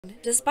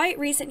Despite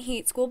recent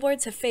heat school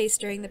boards have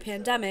faced during the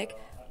pandemic,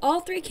 all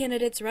three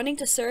candidates running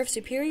to serve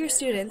Superior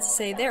students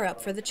say they're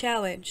up for the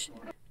challenge.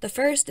 The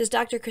first is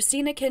Dr.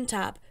 Christina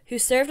Kintop, who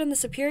served on the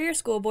Superior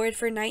School Board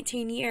for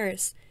 19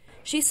 years.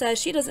 She says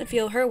she doesn't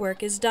feel her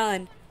work is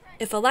done.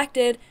 If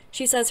elected,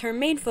 she says her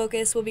main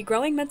focus will be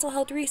growing mental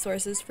health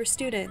resources for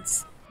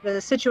students.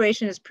 The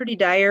situation is pretty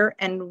dire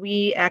and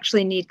we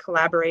actually need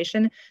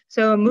collaboration.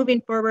 So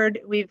moving forward,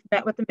 we've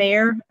met with the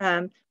mayor,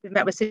 we've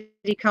met with city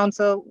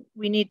council.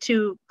 We need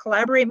to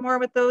collaborate more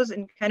with those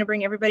and kind of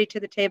bring everybody to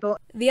the table.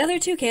 The other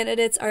two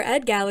candidates are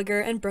Ed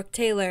Gallagher and Brooke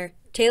Taylor.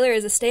 Taylor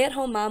is a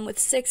stay-at-home mom with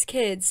 6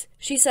 kids.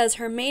 She says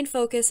her main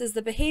focus is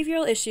the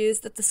behavioral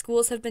issues that the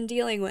schools have been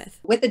dealing with.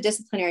 With the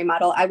disciplinary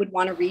model, I would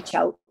want to reach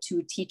out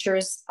to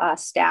teachers,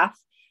 staff,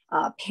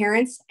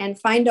 parents, and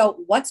find out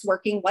what's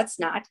working, what's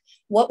not,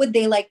 what would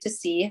they like to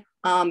see,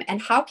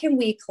 and how can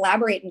we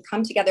collaborate and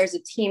come together as a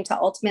team to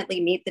ultimately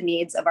meet the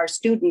needs of our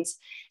students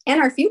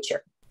and our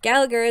future.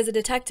 Gallagher is a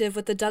detective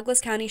with the Douglas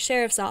County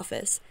Sheriff's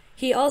Office.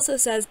 He also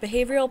says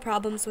behavioral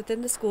problems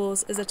within the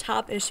schools is a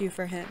top issue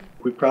for him.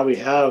 We probably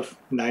have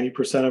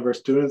 90% of our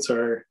students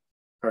are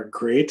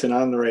great and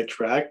on the right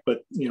track,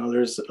 but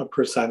there's a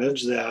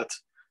percentage that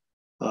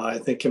I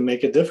think can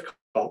make it difficult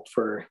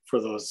for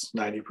those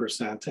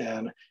 90%.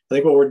 And I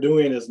think what we're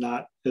doing is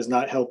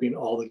not helping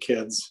all the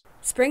kids.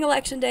 Spring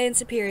Election Day in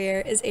Superior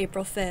is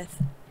April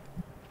 5th.